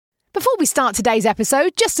we start today's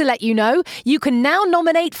episode, just to let you know, you can now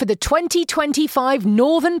nominate for the 2025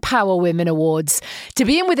 Northern Power Women Awards to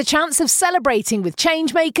be in with a chance of celebrating with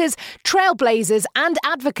changemakers, trailblazers and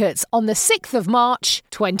advocates on the 6th of March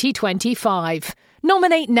 2025.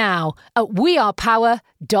 Nominate now at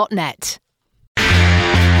wearepower.net.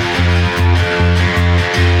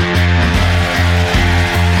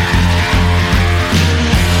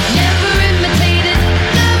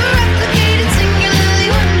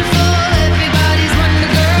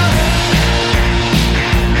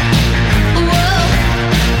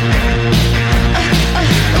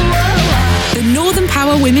 Northern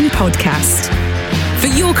Power Women Podcast. For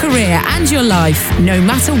your career and your life, no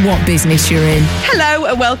matter what business you're in. Hello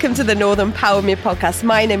and welcome to the Northern Power Women Podcast.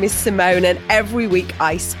 My name is Simone and every week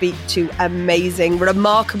I speak to amazing,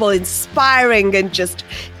 remarkable, inspiring and just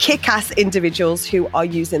kick-ass individuals who are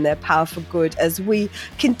using their power for good. As we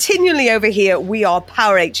continually over here, we are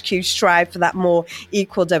Power HQ, strive for that more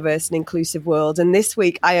equal, diverse and inclusive world. And this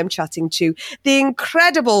week I am chatting to the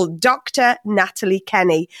incredible Dr. Natalie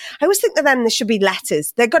Kenny. I always think that then there should be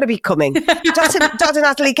letters. They're got to be coming. Dr.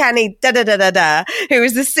 Natalie Kenny, who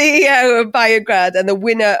is the CEO of BioGrad and the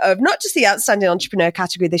winner of not just the Outstanding Entrepreneur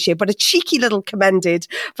category this year, but a cheeky little commended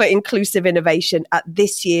for inclusive innovation at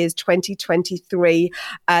this year's 2023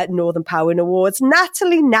 Northern Power Women Awards.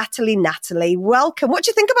 Natalie, welcome. What do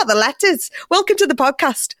you think about the letters? Welcome to the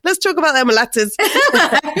podcast. Let's talk about them letters.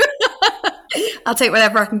 I'll take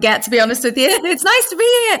whatever I can get, to be honest with you. It's nice to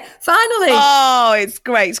be here, finally. Oh, it's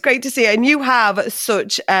great. It's great to see you. And you have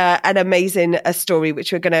such an amazing story,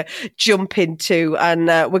 which we're going to jump into. And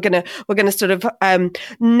we're going to sort of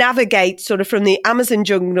navigate sort of from the Amazon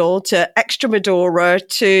jungle to Extremadura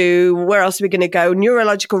to where else are we going to go?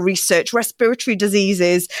 Neurological research, respiratory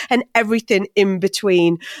diseases, and everything in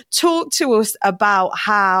between. Talk to us about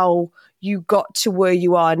how you got to where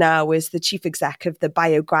you are now as the chief exec of the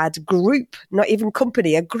BioGrad group, not even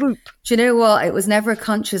company, a group. Do you know what? It was never a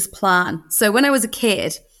conscious plan. So when I was a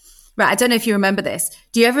kid, right, I don't know if you remember this.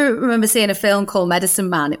 Do you ever remember seeing a film called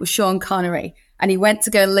Medicine Man? It was Sean Connery, and he went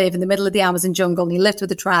to go live in the middle of the Amazon jungle, and he lived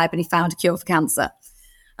with a tribe, and he found a cure for cancer.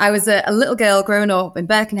 I was a little girl growing up in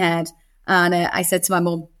Birkenhead, and I said to my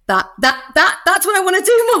mum, that's what I want to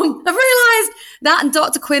do, Mum. I've realised that, and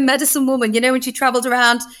Dr. Quinn, Medicine Woman, you know, when she travelled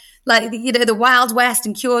around like, you know, the Wild West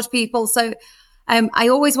and cured people. So I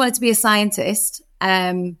always wanted to be a scientist.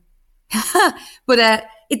 But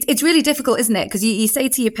it's really difficult, isn't it? Because you say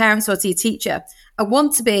to your parents or to your teacher, I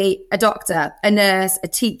want to be a doctor, a nurse, a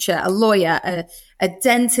teacher, a lawyer, a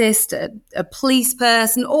dentist, a police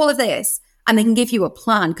person, all of this. And they can give you a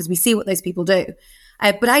plan because we see what those people do.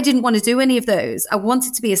 But I didn't want to do any of those. I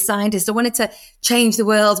wanted to be a scientist. I wanted to change the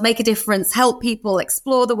world, make a difference, help people,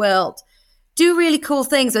 explore the world, do really cool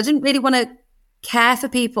things. I didn't really want to care for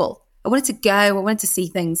people. I wanted to go. I wanted to see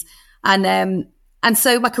things. And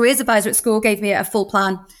so my careers advisor at school gave me a full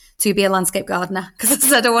plan to be a landscape gardener because I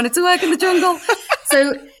said I wanted to work in the jungle.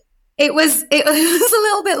 So it was a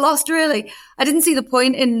little bit lost, really. I didn't see the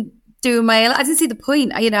point in doing I didn't see the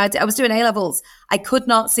point. You know, I was doing A-levels. I could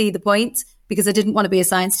not see the point because I didn't want to be a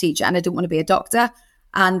science teacher and I didn't want to be a doctor.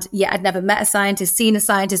 And yet I'd never met a scientist, seen a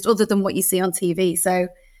scientist other than what you see on TV. So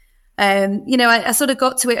you know, I sort of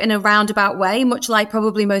got to it in a roundabout way, much like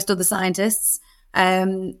probably most other scientists.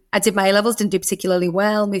 I did my A-levels, didn't do particularly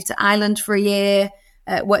well, moved to Ireland for a year,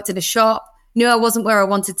 worked in a shop, knew I wasn't where I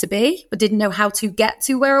wanted to be, but didn't know how to get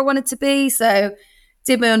to where I wanted to be. So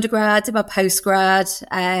did my undergrad, did my postgrad,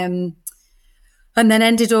 and then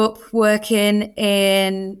ended up working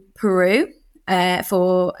in Peru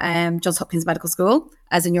for Johns Hopkins Medical School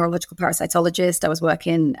as a neurological parasitologist. I was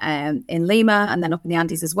working in Lima and then up in the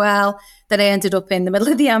Andes as well. Then I ended up in the middle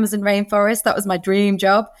of the Amazon rainforest. That was my dream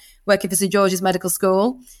job, working for St. George's Medical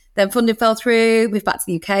School. Then funding fell through, moved back to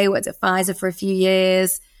the UK, worked at Pfizer for a few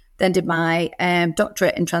years, then did my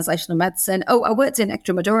doctorate in translational medicine. Oh, I worked in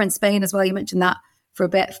Extremadura in Spain as well. You mentioned that for a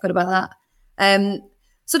bit. Forgot about that.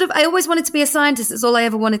 I always wanted to be a scientist. It's all I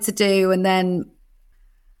ever wanted to do. And then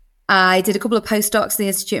I did a couple of postdocs in the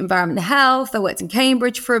Institute of Environment and Health. I worked in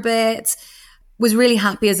Cambridge for a bit, was really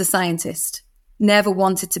happy as a scientist, never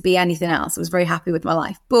wanted to be anything else. I was very happy with my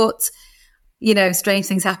life. But, you know, strange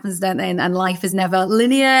things happen, don't they? And life is never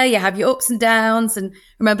linear. You have your ups and downs. And I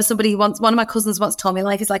remember one of my cousins once told me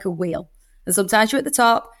life is like a wheel. And sometimes you're at the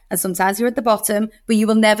top and sometimes you're at the bottom, but you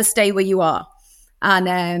will never stay where you are.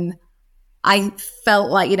 And I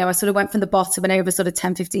felt like, you know, I sort of went from the bottom and over sort of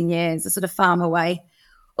 10, 15 years, I sort of found my way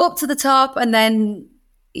up to the top. And then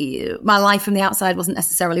my life from the outside wasn't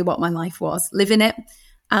necessarily what my life was, living it.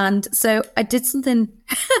 And so I did something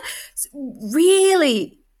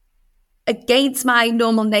really against my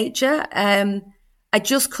normal nature. I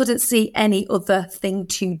just couldn't see any other thing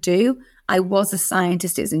to do. I was a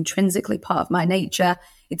scientist. It's intrinsically part of my nature.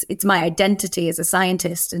 It's my identity as a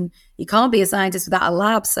scientist, and you can't be a scientist without a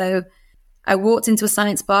lab. So I walked into a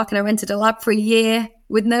science park and I rented a lab for a year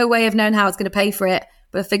with no way of knowing how I was going to pay for it.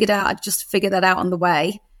 But I figured out, I'd just figured that out on the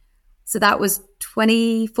way. So that was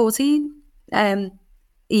 2014.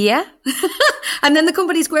 Yeah. And then the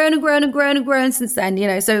company's grown and grown and grown and grown since then, you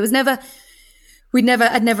know. So it was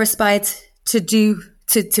I'd never aspired to be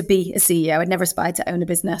a CEO. I'd never aspired to own a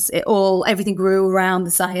business. Everything grew around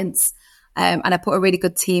the science. And I put a really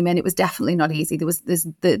good team in. It was definitely not easy.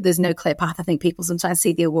 There's no clear path. I think people sometimes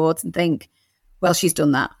see the awards and think, well, she's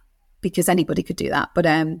done that, because anybody could do that. But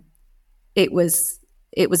it was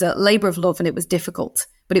a labor of love, and it was difficult,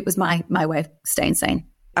 but it was my way of staying sane.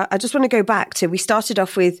 I just want to go back to, we started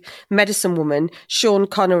off with medicine woman, Sean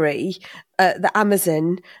Connery, the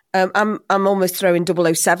Amazon. I'm almost throwing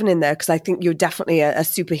 007 in there because I think you're definitely a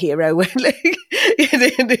superhero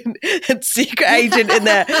and secret agent in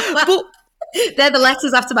there. But they're the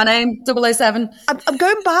letters after my name, 007. I'm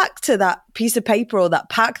going back to that piece of paper or that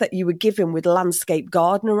pack that you were given with landscape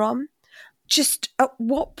gardener on. Just at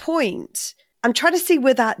what point, I'm trying to see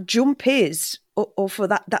where that jump is, or for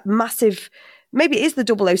that massive, maybe it is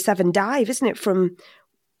the 007 dive, isn't it? From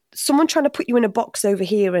someone trying to put you in a box over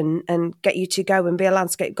here and get you to go and be a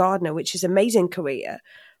landscape gardener, which is an amazing career,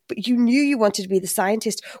 but you knew you wanted to be the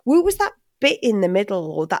scientist. Where was that bit in the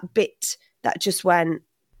middle, or that bit that just went,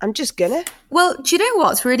 I'm just gonna? Well, do you know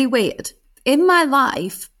what's really weird? In my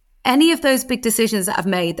life, any of those big decisions that I've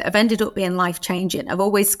made that have ended up being life-changing have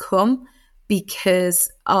always come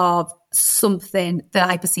because of something that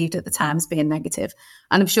I perceived at the time as being negative.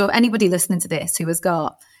 And I'm sure anybody listening to this who has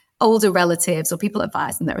got older relatives or people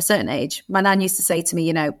advising they're a certain age, my nan used to say to me,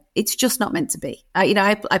 you know, it's just not meant to be.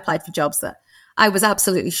 I applied for jobs that I was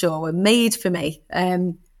absolutely sure were made for me.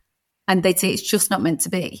 And they'd say it's just not meant to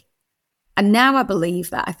be. And now I believe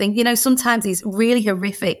that. I think, you know, sometimes these really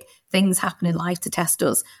horrific things happen in life to test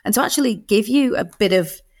us and to actually give you a bit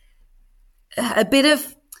of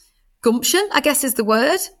gumption, I guess is the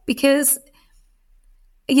word, because,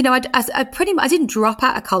 you know, I didn't drop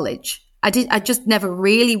out of college. I just never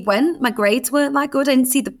really went. My grades weren't that good. I didn't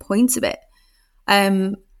see the point of it.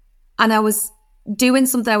 And I was doing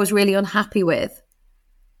something I was really unhappy with.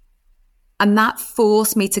 And that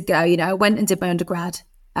forced me to go. You know, I went and did my undergrad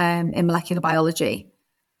in molecular biology.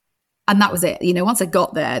 And that was it. You know, once I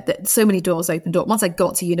got there, so many doors opened up. Once I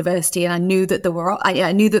got to university, and I knew that there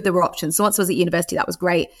were options. So once I was at university, that was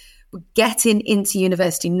great. But getting into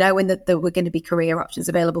university, knowing that there were going to be career options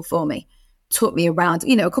available for me, took me around,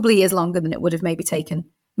 you know, a couple of years longer than it would have maybe taken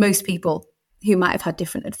most people who might have had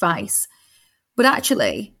different advice. But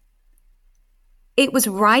actually, it was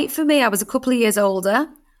right for me. I was a couple of years older.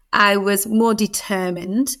 I was more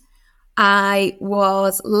determined. I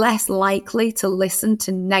was less likely to listen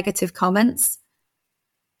to negative comments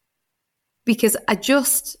because I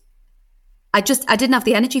didn't have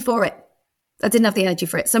the energy for it. I didn't have the energy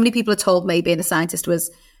for it. So many people have told me being a scientist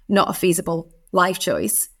was not a feasible life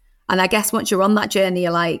choice. And I guess once you're on that journey,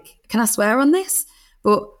 you're like, can I swear on this?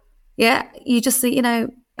 But yeah, you just think, you know,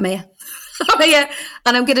 I'm here. I'm here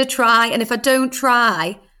and I'm going to try. And if I don't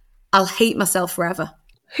try, I'll hate myself forever.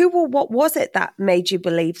 Who or what was it that made you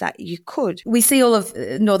believe that you could? We see all of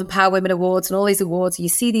Northern Power Women Awards and all these awards. You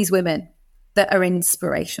see these women that are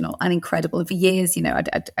inspirational and incredible. And for years, you know,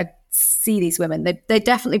 I'd see these women. They'd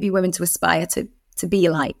definitely be women to aspire to be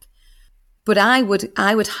like. But I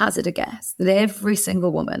would hazard a guess that every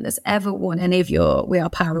single woman that's ever won any of your We Are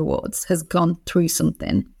Power Awards has gone through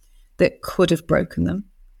something that could have broken them.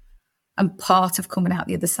 And part of coming out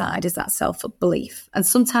the other side is that self-belief. And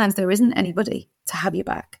sometimes there isn't anybody to have your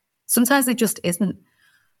back. Sometimes there just isn't.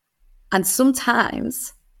 And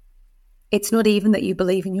sometimes it's not even that you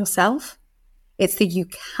believe in yourself. It's that you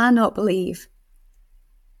cannot believe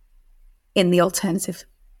in the alternative.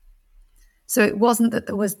 So it wasn't that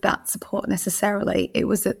there was that support necessarily. It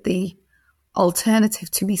was that the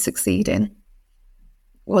alternative to me succeeding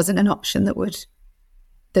wasn't an option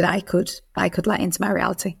that I could let into my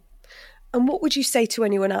reality. And what would you say to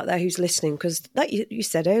anyone out there who's listening? Because like you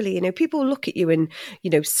said earlier, you know, people look at you and, you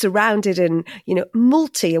know, surrounded and, you know,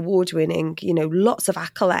 multi-award winning, you know, lots of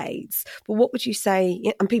accolades. But what would you say?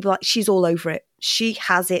 And people are like, she's all over it. She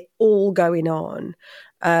has it all going on.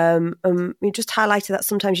 You just highlighted that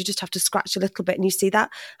sometimes you just have to scratch a little bit and you see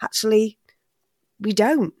that actually we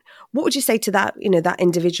don't. What would you say to that, you know, that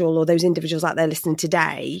individual or those individuals out there listening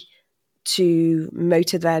today to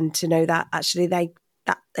motivate them to know that actually they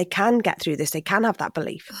can get through this, they can have that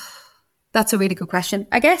belief? That's a really good question.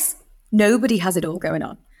 I guess nobody has it all going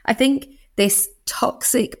on. I think this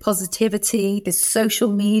toxic positivity, this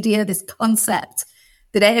social media, this concept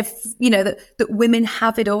that that women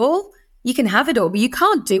have it all. You can have it all, but you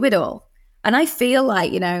can't do it all. And I feel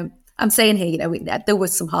like, I'm saying here, there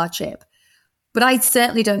was some hardship, but I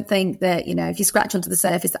certainly don't think that, if you scratch onto the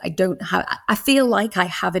surface, that I don't have. I feel like I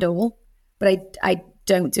have it all, but I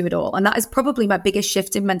don't do it all. And that is probably my biggest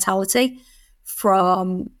shift in mentality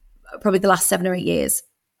from probably the last 7 or 8 years.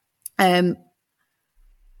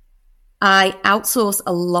 I outsource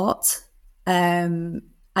a lot.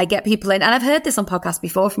 I get people in, and I've heard this on podcasts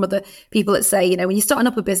before from other people that say, when you're starting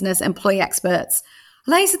up a business, employ experts.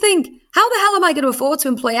 And I used to think, how the hell am I going to afford to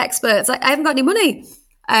employ experts? I haven't got any money.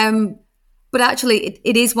 But actually,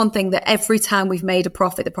 it is one thing that every time we've made a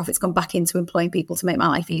profit, the profit's gone back into employing people to make my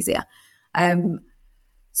life easier.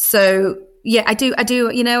 So yeah, I do.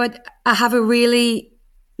 I have a really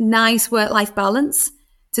nice work-life balance.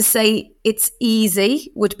 To say it's easy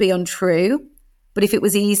would be untrue, but if it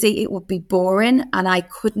was easy, it would be boring, and I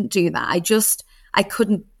couldn't do that. I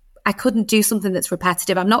couldn't do something that's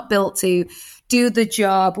repetitive. I'm not built to do the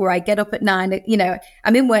job where I get up at 9.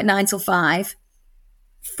 I'm in work 9 till 5,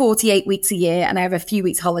 48 weeks a year, and I have a few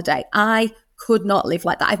weeks holiday. I could not live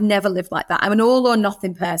like that. I've never lived like that. I'm an all or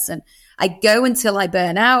nothing person. I go until I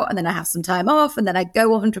burn out, and then I have some time off, and then I go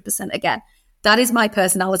 100% again. That is my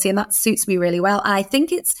personality, and that suits me really well. And I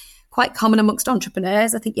think it's quite common amongst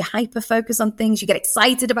entrepreneurs. I think you hyper-focus on things, you get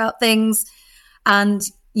excited about things, and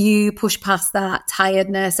you push past that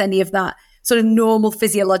tiredness, any of that sort of normal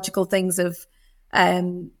physiological things of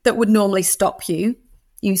that would normally stop you.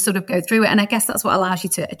 You sort of go through it, and I guess that's what allows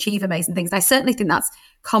you to achieve amazing things. And I certainly think that's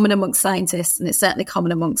common amongst scientists, and it's certainly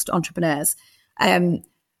common amongst entrepreneurs. So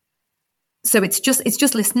it's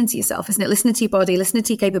just listening to yourself, isn't it? Listening to your body, listening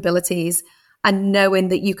to your capabilities, and knowing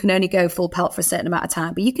that you can only go full pelt for a certain amount of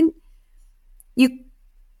time. But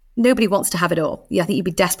nobody wants to have it all. I think you'd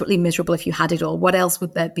be desperately miserable if you had it all. What else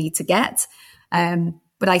would there be to get?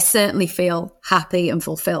 But I certainly feel happy and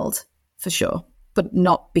fulfilled for sure, but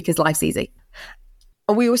not because life's easy.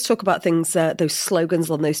 And we always talk about things, those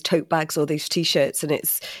slogans on those tote bags or those T-shirts, and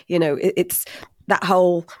it's that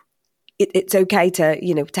whole. It's okay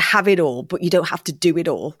to have it all, but you don't have to do it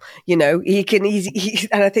all. You can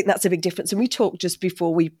and I think that's a big difference. And we talked just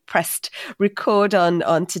before we pressed record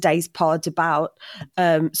on today's pod about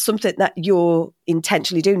something that you're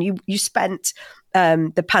intentionally doing. You spent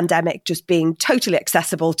the pandemic just being totally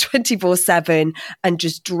accessible 24/7 and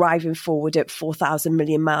just driving forward at 4,000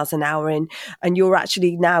 million miles an hour. And you're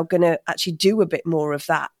actually now going to actually do a bit more of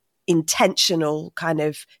that intentional kind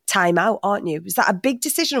of time out, aren't you? Was that a big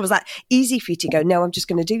decision, or was that easy for you to go, no, I'm just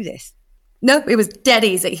going to do this? No, it was dead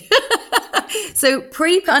easy. So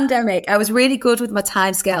pre-pandemic, I was really good with my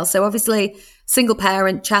time scale. So obviously single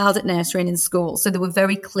parent, child at nursery and in school. So there were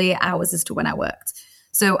very clear hours as to when I worked.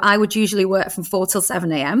 So I would usually work from 4 till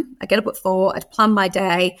 7 a.m. I'd get up at 4, I'd plan my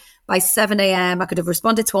day. By 7 a.m, I could have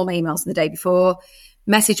responded to all my emails from the day before,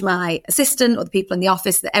 message my assistant or the people in the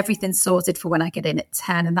office that everything's sorted for when I get in at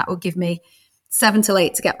 10. And that would give me 7 till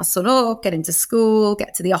 8 to get my son up, get into school,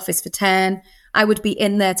 get to the office for 10. I would be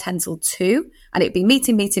in there 10 till 2, and it'd be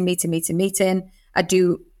meeting. I'd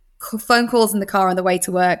do phone calls in the car on the way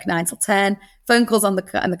to work, 9 till 10, phone calls in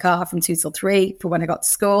the car from 2 till 3 for when I got to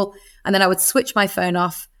school. And then I would switch my phone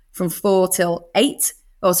off from 3 till 8.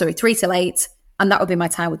 And that would be my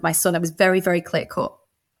time with my son. It was very, very clear cut.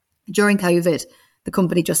 During COVID, the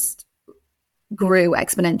company just grew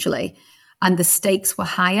exponentially, and the stakes were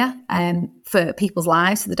higher for people's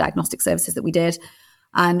lives, for the diagnostic services that we did,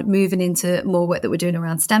 and moving into more work that we're doing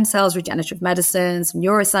around stem cells, regenerative medicine, some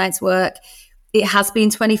neuroscience work. It has been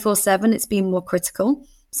 24/7. It's been more critical.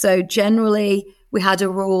 So generally, we had a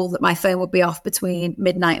rule that my phone would be off between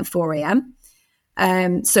midnight and 4 a.m.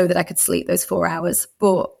 So that I could sleep those 4 hours.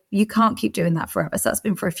 But you can't keep doing that forever. So that's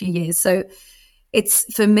been for a few years. So it's,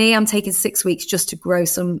 for me, I'm taking 6 weeks just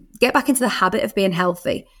to get back into the habit of being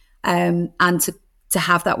healthy, and to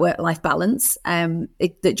have that work-life balance.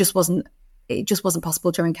 It just wasn't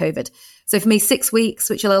possible during COVID. So for me, 6 weeks,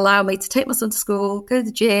 which will allow me to take my son to school, go to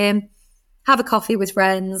the gym, have a coffee with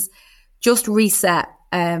friends, just reset,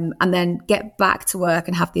 and then get back to work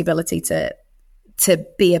and have the ability to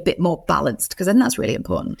be a bit more balanced, because I think that's really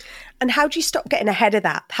important. And how do you stop getting ahead of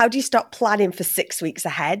that? How do you stop planning for 6 weeks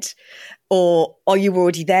ahead? Or are you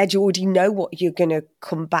already there? Do you already know what you're going to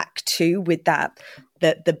come back to with that,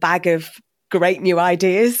 the bag of great new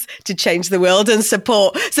ideas to change the world and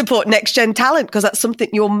support next gen talent? Because that's something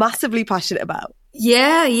you're massively passionate about.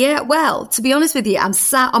 Yeah. Well, to be honest with you, I'm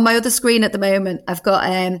sat on my other screen at the moment. I've got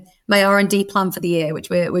my R&D plan for the year, which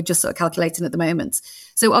we're just sort of calculating at the moment.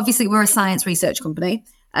 So obviously we're a science research company,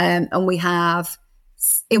 and we have,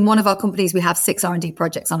 in one of our companies, we have 6 R&D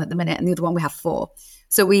projects on at the minute, and the other one we have 4.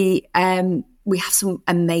 So we have some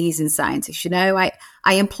amazing scientists. I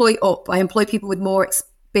employ people with more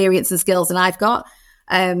experience and skills than I've got.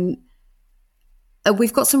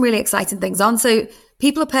 We've got some really exciting things on. So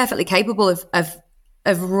people are perfectly capable of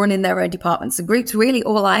running their own departments and groups. Really,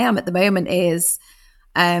 all I am at the moment is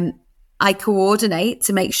I coordinate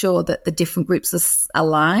to make sure that the different groups are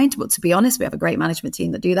aligned. But to be honest, we have a great management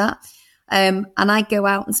team that do that. And I go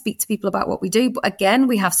out and speak to people about what we do. But again,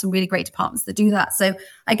 we have some really great departments that do that. So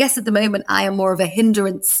I guess at the moment, I am more of a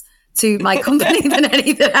hindrance to my company than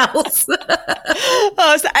anything else.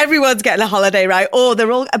 Oh, so everyone's getting a holiday, right? Or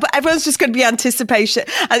but everyone's just going to be in anticipation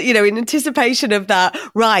of that.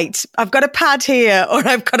 Right, I've got a pad here, or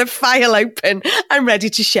I've got a file open. I'm ready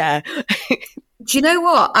to share. Do you know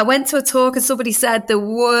what? I went to a talk and somebody said the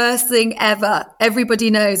worst thing ever. Everybody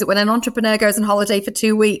knows that when an entrepreneur goes on holiday for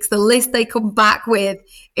 2 weeks, the list they come back with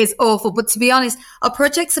is awful. But to be honest, our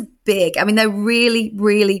projects are big. I mean, they're really,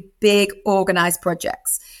 really big, organized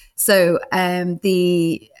projects. So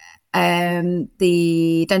the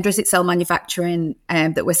dendritic cell manufacturing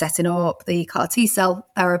that we're setting up, the CAR T cell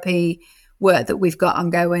therapy work that we've got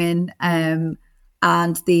ongoing, and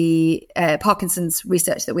the Parkinson's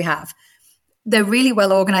research that we have, they're really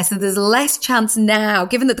well organized. So there's less chance now,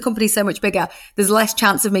 given that the company's so much bigger, there's less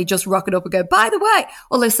chance of me just rocking up and go, by the way,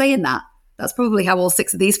 although saying that, that's probably how all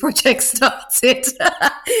 6 of these projects started.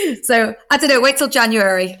 So I don't know, wait till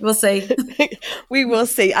January. We'll see. We will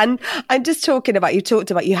see. And I'm just talking about,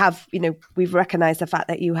 you have, we've recognized the fact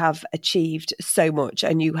that you have achieved so much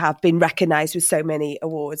and you have been recognized with so many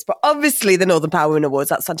awards. But obviously the Northern Power Women Awards,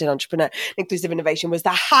 that Sunday Entrepreneur Inclusive Innovation, was the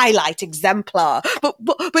highlight exemplar.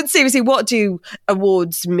 But seriously, what do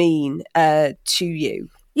awards mean to you?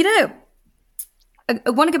 I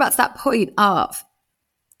want to go back to that point of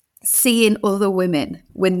seeing other women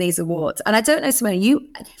win these awards. And I don't know,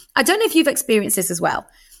 Simone, I don't know if you've experienced this as well.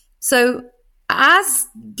 So as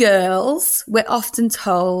girls, we're often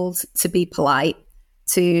told to be polite,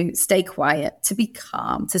 to stay quiet, to be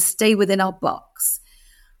calm, to stay within our box.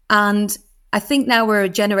 And I think now we're a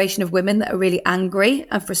generation of women that are really angry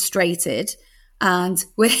and frustrated, and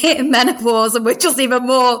we're hitting menopause and we're just even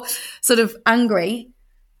more sort of angry.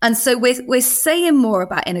 And so we're saying more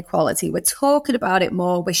about inequality. We're talking about it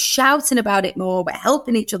more. We're shouting about it more. We're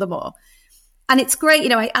helping each other more. And it's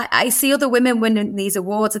great. I see other women winning these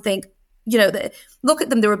awards. I think, look at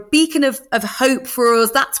them. They're a beacon of hope for us.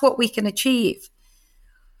 That's what we can achieve.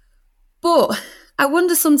 But I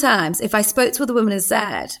wonder sometimes if I spoke to other women and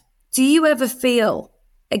said, do you ever feel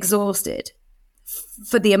exhausted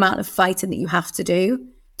for the amount of fighting that you have to do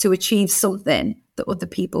to achieve something that other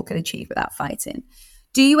people can achieve without fighting?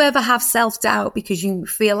 Do you ever have self-doubt because you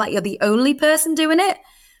feel like you're the only person doing it?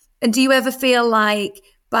 And do you ever feel like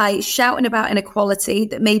by shouting about inequality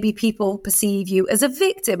that maybe people perceive you as a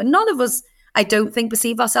victim? And none of us, I don't think,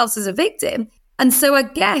 perceive ourselves as a victim. And so I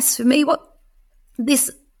guess for me, what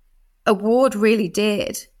this award really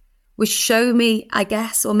did was show me, I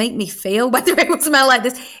guess, or make me feel, whether it would smell like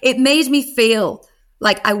this, it made me feel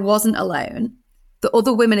like I wasn't alone, that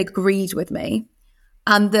other women agreed with me,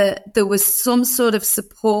 and that there was some sort of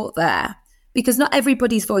support there, because not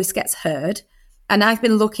everybody's voice gets heard. And I've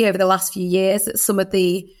been lucky over the last few years that some of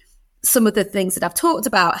the things that I've talked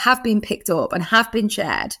about have been picked up and have been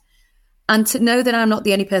shared. And to know that I'm not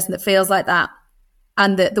the only person that feels like that,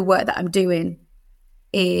 and that the work that I'm doing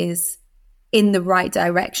is in the right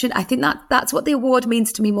direction, I think that's what the award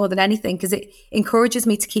means to me more than anything, because it encourages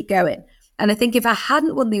me to keep going. And I think if I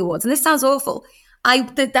hadn't won the awards, and this sounds awful,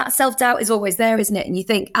 that self-doubt is always there, isn't it? And you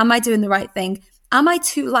think, am I doing the right thing? Am I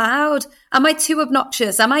too loud? Am I too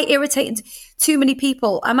obnoxious? Am I irritating too many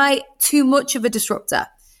people? Am I too much of a disruptor?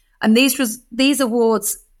 And these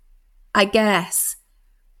awards, I guess,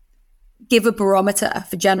 give a barometer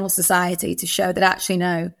for general society to show that actually,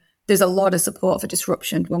 no, there's a lot of support for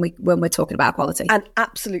disruption when we're talking about equality. And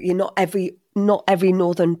absolutely not every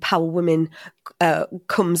Northern Power Women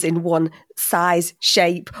comes in one size,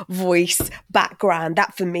 shape, voice, background.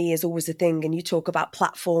 That for me is always a thing. And you talk about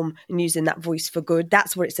platform and using that voice for good.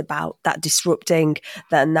 That's what it's about, that disrupting,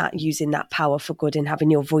 then that using that power for good and having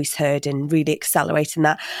your voice heard and really accelerating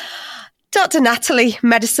that. Dr. Natalie,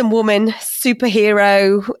 medicine woman,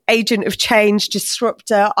 superhero, agent of change,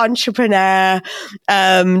 disruptor, entrepreneur,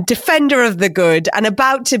 defender of the good, and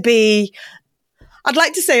about to be, I'd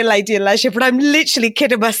like to say a lady in leisure, but I'm literally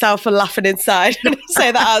kidding myself and laughing inside when I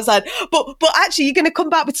say that outside. But actually, you're going to come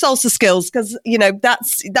back with salsa skills because, you know,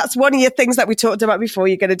 that's one of your things that we talked about before.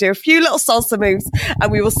 You're going to do a few little salsa moves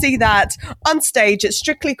and we will see that on stage at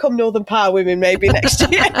Strictly Come Northern Power Women maybe next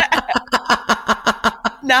year.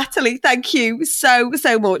 Natalie, thank you so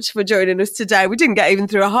much for joining us today. We didn't get even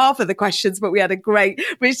through a half of the questions, but we had a great,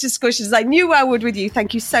 rich discussion, as I knew I would with you.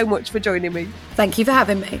 Thank you so much for joining me. Thank you for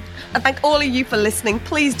having me. And thank all of you for listening.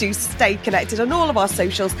 Please do stay connected on all of our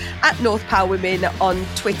socials at North Power Women on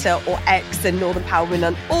Twitter or X, and Northern Power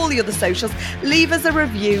Women on all the other socials. Leave us a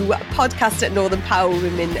review, podcast at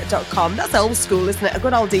northernpowerwomen.com. That's old school, isn't it? A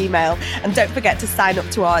good old email. And don't forget to sign up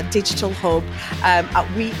to our digital hub at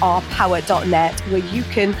wearepower.net, where you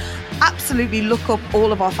can absolutely look up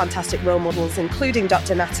all of our fantastic role models, including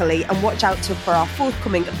Dr. Natalie, and watch out for our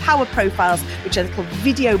forthcoming Power Profiles, which are little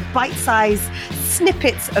video bite-sized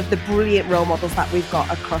snippets of the brilliant role models that we've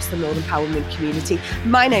got across the Northern Power Women community.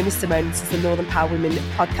 My name is Simone. This is the Northern Power Women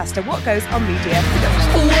podcast. What goes on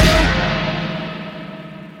media?